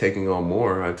recently taking on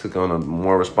more. I took on a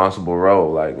more responsible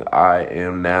role. Like I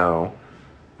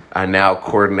now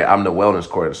coordinate. I'm the wellness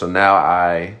coordinator. So now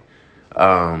I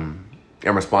am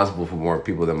responsible for more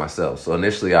people than myself. So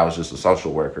initially I was just a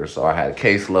social worker. So I had a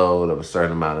caseload of a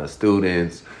certain amount of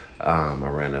students. I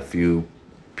ran a few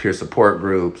peer support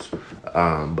groups.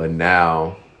 But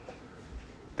now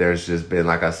there's just been,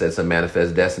 like I said, some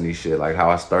manifest destiny shit. Like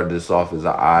how I started this off is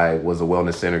I was a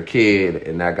wellness center kid,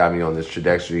 and that got me on this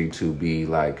trajectory to be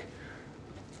like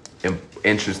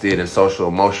interested in social,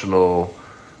 emotional,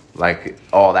 like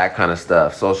all that kind of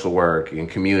stuff, social work and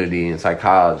community and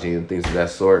psychology and things of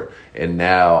that sort. And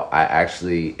now I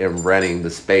actually am running the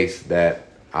space that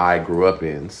I grew up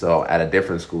in, so at a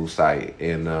different school site,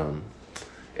 and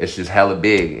it's just hella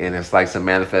big, and it's like some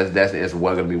manifest destiny. It's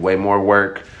going to be way more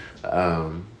work.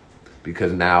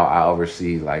 Because now I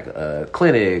oversee like a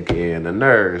clinic and a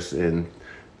nurse and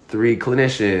 3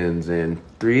 clinicians and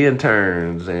 3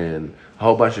 interns and a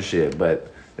whole bunch of shit.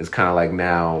 But it's kind of like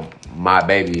now my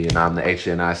baby, and I'm the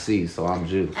HNIC, so I'm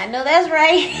Juice. I know that's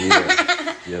right.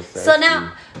 Yeah. Yes,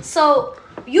 so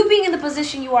you being in the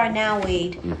position you are now,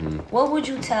 Wade, what would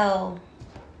you tell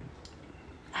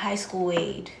high school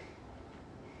Wade,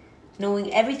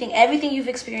 knowing everything you've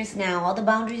experienced now, all the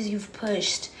boundaries you've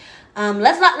pushed?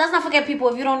 Let's not forget, people,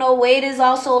 if you don't know, Wade is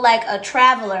also like a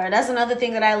traveler. That's another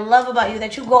thing that I love about you,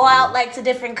 that you go out like to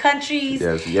different countries.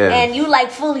 Yes. And you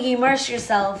like fully immerse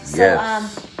yourself. So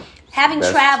having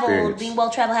Best traveled, experience. being well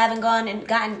traveled, having gone and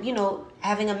gotten,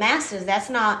 having a master's, that's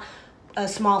not a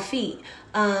small feat.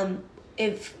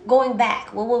 If going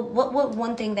back, what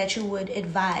one thing that you would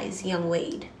advise young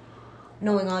Wade,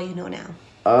 knowing all you know now?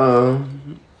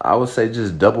 I would say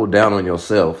just double down on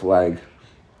yourself. Like,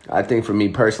 I think for me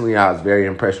personally, I was very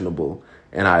impressionable,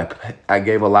 and I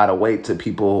gave a lot of weight to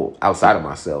people outside of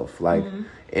myself. Like,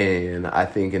 and I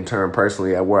think in turn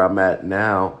personally, at where I'm at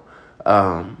now,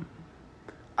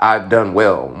 I've done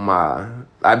well.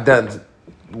 I've done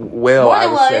well. I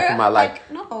would say for my life.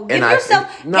 Give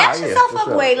yourself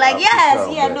up, Wade. Like,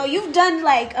 you've done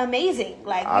like amazing.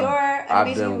 Like you're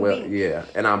amazing. I've done well, yeah,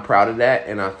 and I'm proud of that.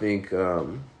 And I think,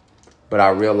 but I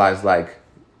realized like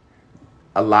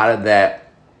a lot of that.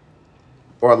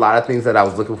 Or a lot of things that I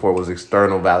was looking for was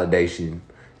external validation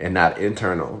and not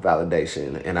internal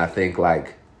validation. And I think,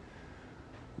 like,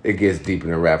 it gets deeper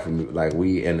than rap for me. Like,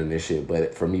 we ending this shit.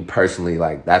 But for me personally,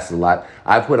 like, that's a lot.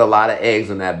 I put a lot of eggs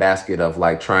in that basket of,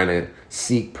 like, trying to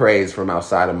seek praise from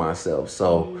outside of myself.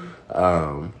 So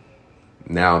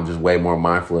now I'm just way more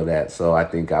mindful of that. So I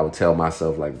think I would tell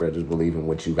myself, like, bro, just believe in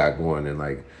what you got going and,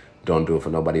 like, don't do it for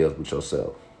nobody else but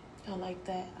yourself. I like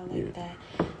that. That.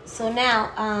 So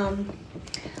now,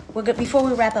 we're good. Before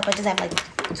we wrap up, I just have like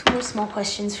 2 more small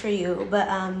questions for you. But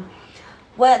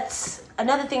what's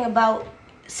another thing about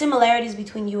similarities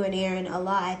between you and Aaron? A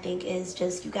lot, I think, is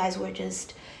just you guys were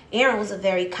just. Aaron was a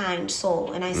very kind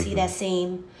soul, and I see that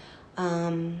same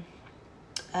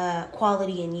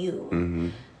quality in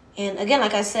you. And again,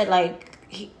 like I said, like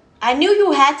I knew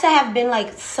you had to have been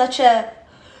like such a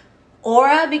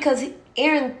aura, because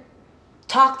Aaron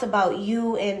talked about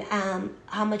you and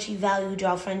how much he valued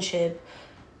your friendship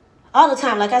all the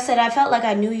time. Like I said, I felt like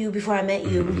I knew you before I met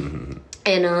you,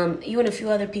 and you and a few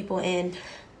other people. And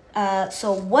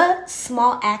so what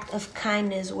small act of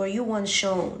kindness were you once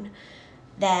shown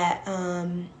that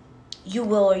you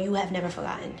will or you have never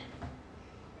forgotten?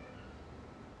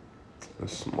 A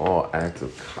small act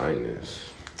of kindness.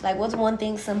 Like, what's one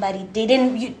thing somebody they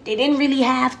didn't really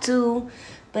have to,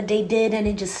 but they did, and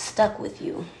it just stuck with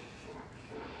you?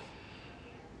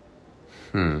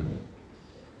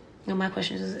 No, my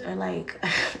questions are like,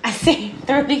 I say,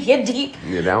 thoroughly get deep.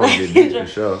 Yeah, that one get deep for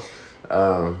sure.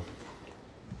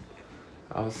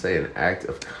 I would say an act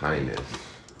of kindness.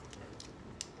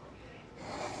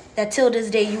 That till this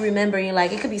day you remember, you're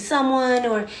like, it could be someone,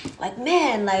 or like,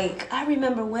 man, like, I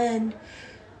remember when,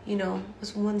 it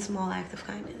was one small act of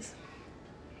kindness.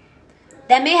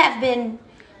 That may have been,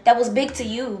 that was big to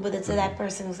you, but to that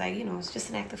person was like, it's just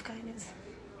an act of kindness.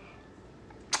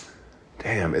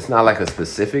 Damn, it's not like a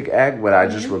specific act, but I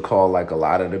just recall like a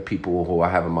lot of the people who I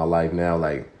have in my life now,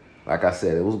 like I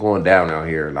said, it was going down out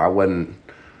here, and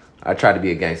I tried to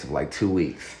be a gangster for like 2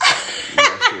 weeks.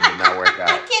 That shit did not work out.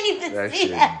 I can't even that see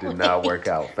shit that did not work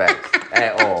out. Facts.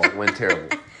 At all. Went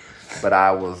terrible. But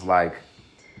I was like,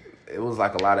 it was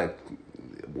like a lot of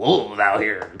wolves out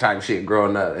here type shit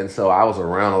growing up. And so I was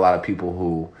around a lot of people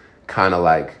who kind of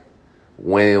like,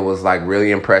 when it was like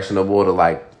really impressionable to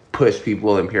like push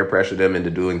people and peer pressure them into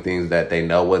doing things that they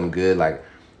know wasn't good. Like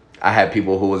I had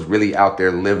people who was really out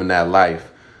there living that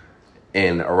life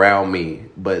and around me,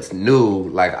 but knew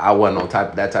like I wasn't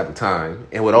on that type of time,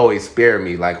 and would always spare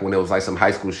me. Like when it was like some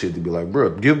high school shit, to be like,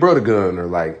 bro, give bro the gun, or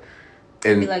like,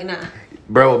 and be like, nah.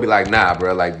 Bro would be like, nah,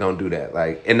 bro, like don't do that.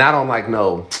 Like, and not on like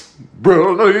no,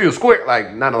 bro, no, you're square.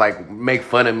 Like not to like make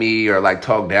fun of me or like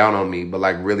talk down on me, but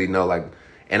like really know like.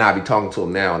 And I be talking to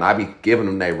them now, and I be giving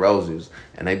them their roses,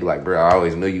 and they be like, bro, I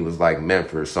always knew you was like meant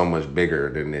for so much bigger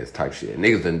than this type shit.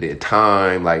 Niggas done did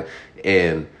time, like,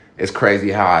 and it's crazy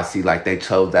how I see like they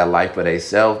chose that life for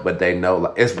themselves, but they know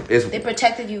like it's they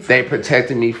protected you. They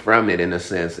protected me from it in a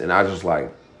sense, and I just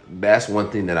like that's one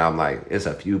thing that I'm like, it's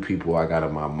a few people I got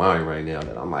in my mind right now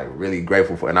that I'm like really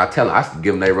grateful for, and I tell them I still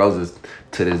give them their roses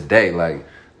to this day, like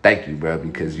thank you, bro,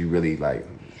 because you really like.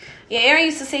 Yeah, Aaron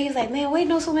used to say, he's like, man, Wade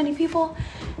knows so many people.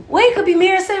 Wade could be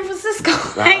mayor of San Francisco.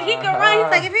 Like, he could run. He's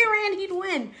like, if he ran, he'd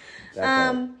win.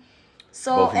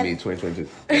 So both of me, 2022.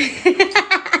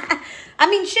 I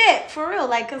mean, shit, for real.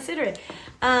 Like, consider it.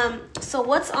 So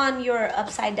what's on your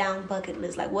upside down bucket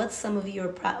list? Like, what's some of your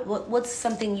what's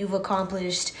something you've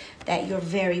accomplished that you're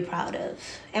very proud of?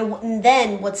 And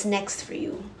then what's next for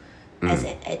you as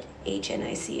at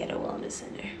HNIC at a wellness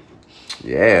center?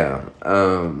 Yeah.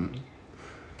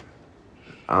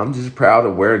 I'm just proud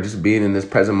of just being in this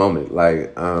present moment.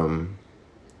 Like,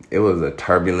 it was a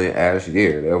turbulent ass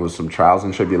year. There was some trials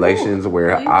and tribulations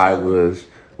where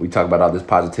we talk about all this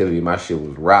positivity. My shit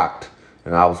was rocked,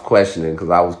 and I was questioning because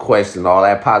I was questioning all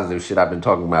that positive shit I've been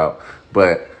talking about,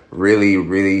 but really,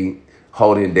 really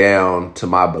holding down to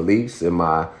my beliefs and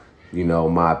my,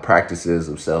 my practices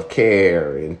of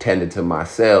self-care and tending to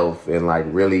myself and like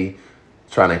really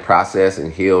trying to process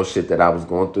and heal shit that I was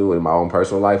going through in my own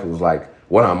personal life. It was like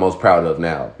what I'm most proud of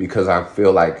now, because I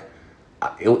feel like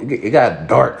it got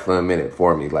dark for a minute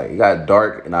for me. Like it got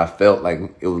dark and I felt like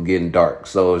it was getting dark.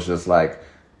 So it's just like,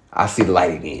 I see the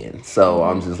light again. So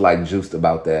I'm just like juiced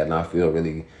about that. And I feel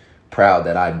really proud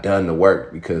that I done the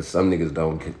work, because some niggas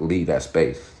don't leave that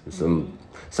space.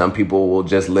 Some people will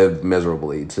just live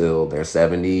miserably till they're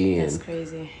 70 and that's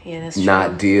crazy. Yeah, that's true.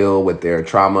 Not deal with their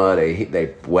trauma.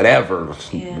 They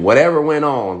whatever went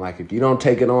on. Like if you don't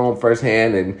take it on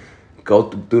firsthand and go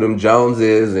through them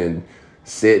Joneses and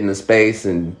sit in the space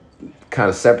and kind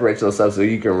of separate yourself so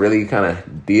you can really kind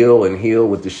of deal and heal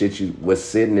with the shit you was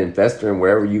sitting and festering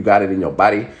wherever you got it in your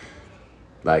body.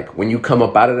 Like when you come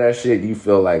up out of that shit, you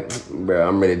feel like, bro,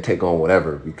 I'm ready to take on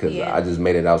whatever, because I just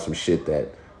made it out some shit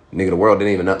that nigga, the world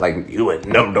didn't even know. Like you wouldn't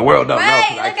know, the world don't know.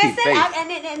 Right, like I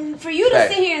said, and for you to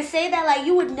sit here and say that, like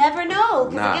you would never know.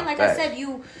 Because again, like I said,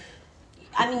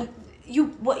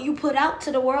 what you put out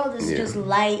to the world is just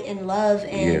light and love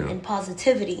and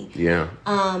positivity. Yeah.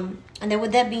 And then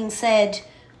with that being said,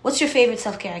 what's your favorite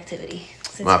self-care activity?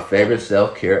 My favorite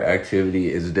self-care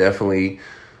activity is definitely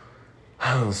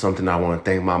something I want to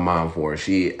thank my mom for.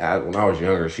 When I was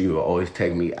younger, she would always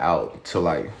take me out to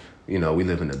like, we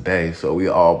live in the Bay, so we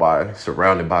all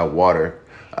surrounded by water.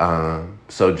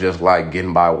 So just like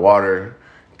getting by water,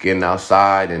 getting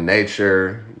outside in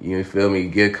nature, you feel me?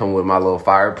 Come with my little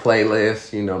fire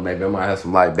playlist. Maybe I might have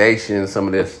some libations. Some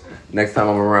of this next time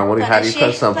I'm around. How do you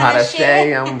put some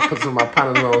patache? I'm gonna put some of my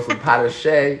partners on some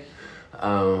patache,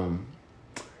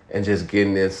 and just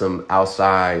getting in some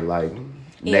outside like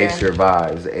nature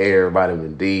vibes, air,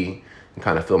 vitamin D, and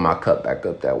kind of fill my cup back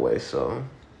up that way. So.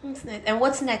 And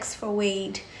what's next for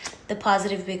Wade, the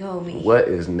positive big homie? What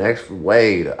is next for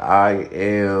Wade?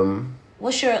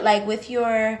 What's your, like, with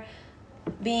your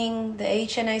being the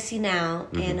HNIC now,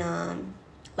 and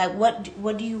like what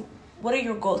are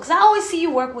your goals? Because I always see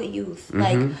you work with youth,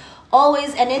 like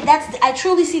always, and I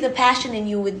truly see the passion in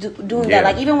you with doing that.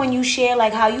 Like even when you share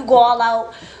like how you go all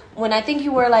out. When I think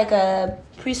you were like a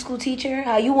preschool teacher,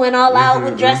 how you went all out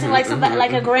with dressing like somebody,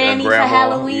 like a granny for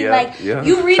Halloween.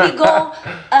 You really go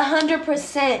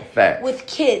 100% with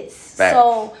kids. Fact.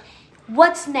 So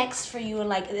what's next for you? And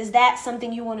like, is that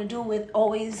something you want to do with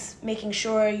always making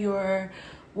sure you're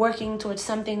working towards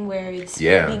something where it's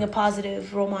being a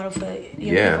positive role model for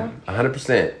young people?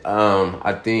 100%.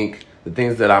 I think the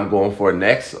things that I'm going for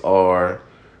next are,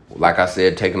 like I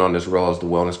said, taking on this role as the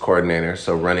wellness coordinator.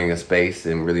 So running a space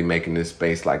and really making this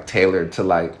space like tailored to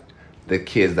like the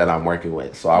kids that I'm working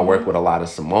with. So I work with a lot of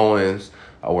Samoans.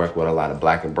 I work with a lot of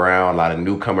Black and Brown, a lot of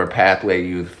newcomer pathway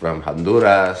youth from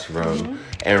Honduras,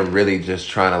 and really just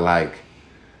trying to like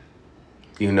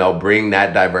bring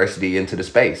that diversity into the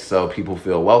space so people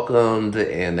feel welcomed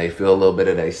and they feel a little bit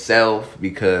of their self,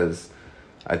 because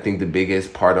I think the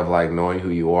biggest part of like knowing who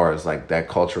you are is like that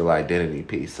cultural identity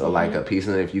piece. So like a piece,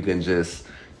 and if you can just,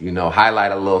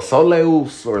 highlight a little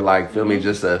soleus or like, feel me,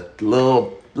 just a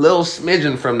little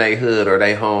smidgen from their hood or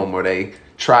their home or they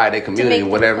tribe, their community,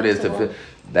 whatever it is to feel.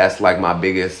 That's like my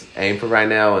biggest aim for right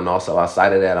now. And also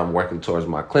outside of that, I'm working towards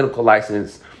my clinical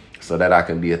license so that I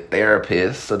can be a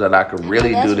therapist, so that I can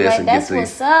really do this and get these. That's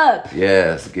what's up.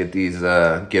 Yes,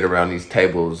 get around these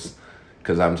tables,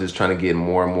 because I'm just trying to get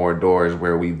more and more doors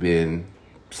where we've been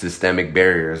systemic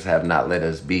barriers have not let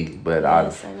us be. But I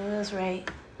know that's right.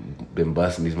 Been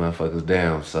busting these motherfuckers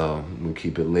down, so I'm gonna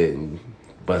keep it lit and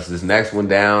bust this next one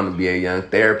down and be a young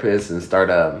therapist and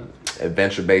start a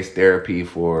adventure-based therapy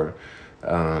for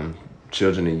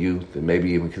children and youth, and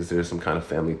maybe even consider some kind of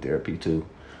family therapy too.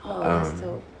 Oh, that's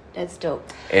dope. That's dope.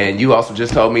 And you also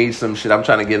just told me some shit. I'm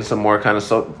trying to get some more kind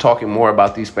of talking more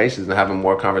about these spaces and having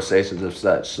more conversations of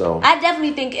such. So I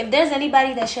definitely think if there's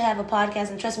anybody that should have a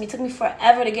podcast, and trust me, it took me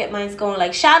forever to get mine going.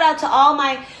 Like, shout out to all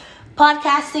my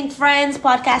podcasting friends,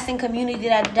 podcasting community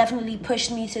that definitely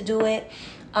pushed me to do it.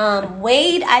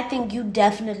 Wade, I think you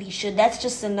definitely should. That's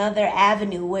just another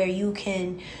avenue where you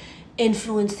can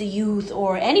influence the youth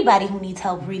or anybody who needs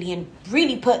help really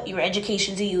put your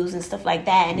education to use and stuff like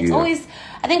that. And I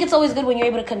think it's always good when you're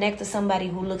able to connect to somebody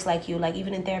who looks like you. Like,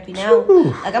 even in therapy now,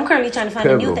 like I'm currently trying to find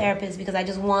a new therapist because I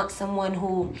just want someone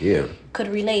who could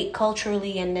relate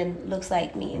culturally and then looks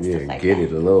like me and stuff like that. Get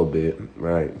it a little bit,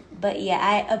 right. But yeah,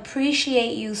 I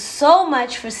appreciate you so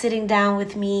much for sitting down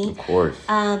with me. Of course.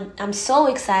 I'm so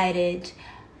excited.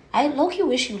 I low-key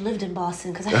wish you lived in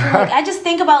Boston, because I feel like I just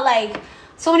think about like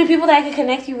so many people that I could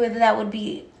connect you with that would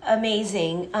be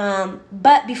amazing.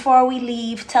 But before we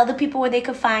leave, tell the people where they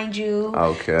could find you.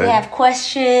 Okay. They have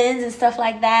questions and stuff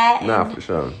like that. Nah, for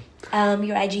sure.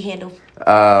 Your IG handle.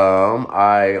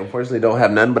 I unfortunately don't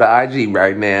have nothing but an IG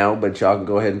right now, but y'all can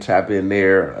go ahead and tap in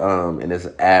there. And it's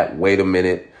at Wait a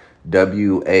Minute,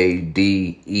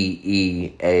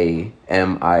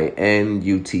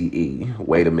 WADEEAMINUTE.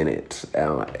 Wait a Minute.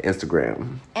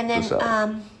 Instagram. And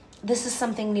then this is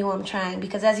something new I'm trying,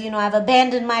 because as you know, I've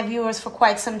abandoned my viewers for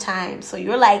quite some time. So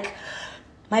you're like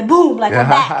my boom, like a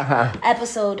back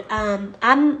episode.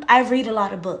 I read a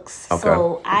lot of books. Okay.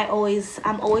 So I'm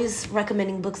always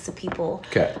recommending books to people.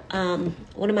 Okay.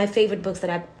 One of my favorite books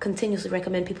that I continuously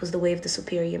recommend people is The Way of the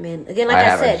Superior Man. Again,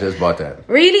 I said, I just bought that.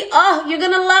 Really? Oh, you're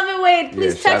gonna love it, Wade.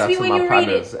 Please text me when you read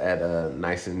it. At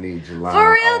Nice and Neat, July.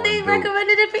 For real, they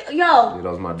recommended it. Yo, that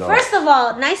was my dog. First of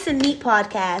all, Nice and Neat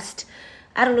podcast.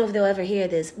 I don't know if they'll ever hear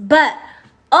this, but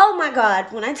oh my God,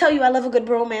 when I tell you I love a good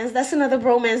bromance, that's another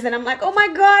bromance that I'm like, oh my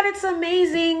God, it's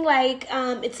amazing. Like,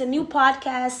 it's a new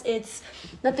podcast. It's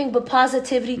nothing but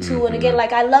positivity too. And again,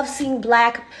 like, I love seeing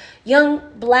young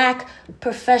black,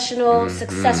 professional,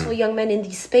 successful young men in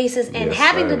these spaces and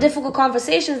having the difficult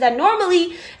conversations that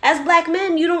normally as black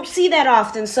men, you don't see that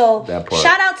often. So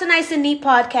shout out to Nice and Neat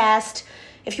podcast,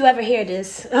 if you ever hear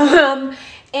this.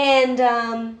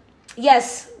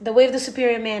 Yes, The Way of the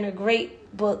Superior Man, a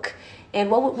great book. And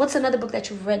what's another book that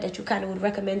you've read that you kind of would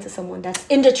recommend to someone that's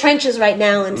in the trenches right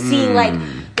now and seeing like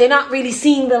they're not really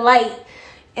seeing the light,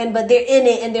 but they're in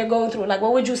it and they're going through it? Like,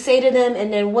 what would you say to them?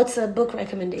 And then what's a book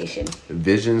recommendation?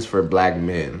 Visions for Black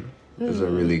Men is a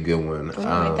really good one. I'm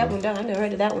gonna write that one down. I never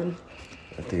heard of that one.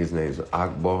 I think his name's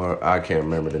Akbar. I can't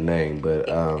remember the name, but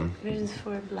Visions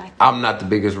for Black Men. I'm not the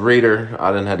biggest reader.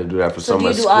 I didn't have to do that for so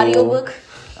much school. So do you do audiobook?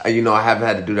 I have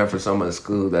had to do that for so much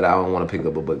school that I don't want to pick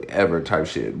up a book ever type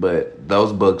shit. But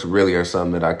those books really are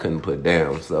something that I couldn't put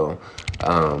down. So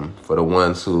for the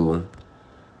ones who,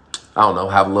 I don't know,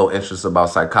 have a little interest about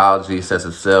psychology, sense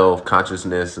of self,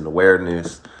 consciousness, and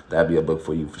awareness, that'd be a book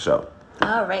for you for sure.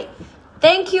 All right.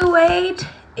 Thank you, Wade.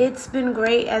 It's been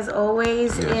great as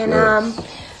always. Yes.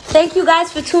 Thank you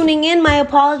guys for tuning in. My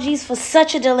apologies for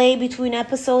such a delay between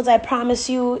episodes. I promise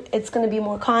you it's going to be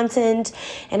more content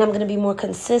and I'm going to be more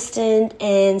consistent.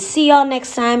 And see y'all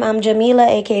next time. I'm Jamila,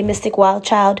 aka Mystic Wild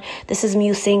Child. This is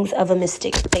Musings of a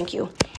Mystic. Thank you.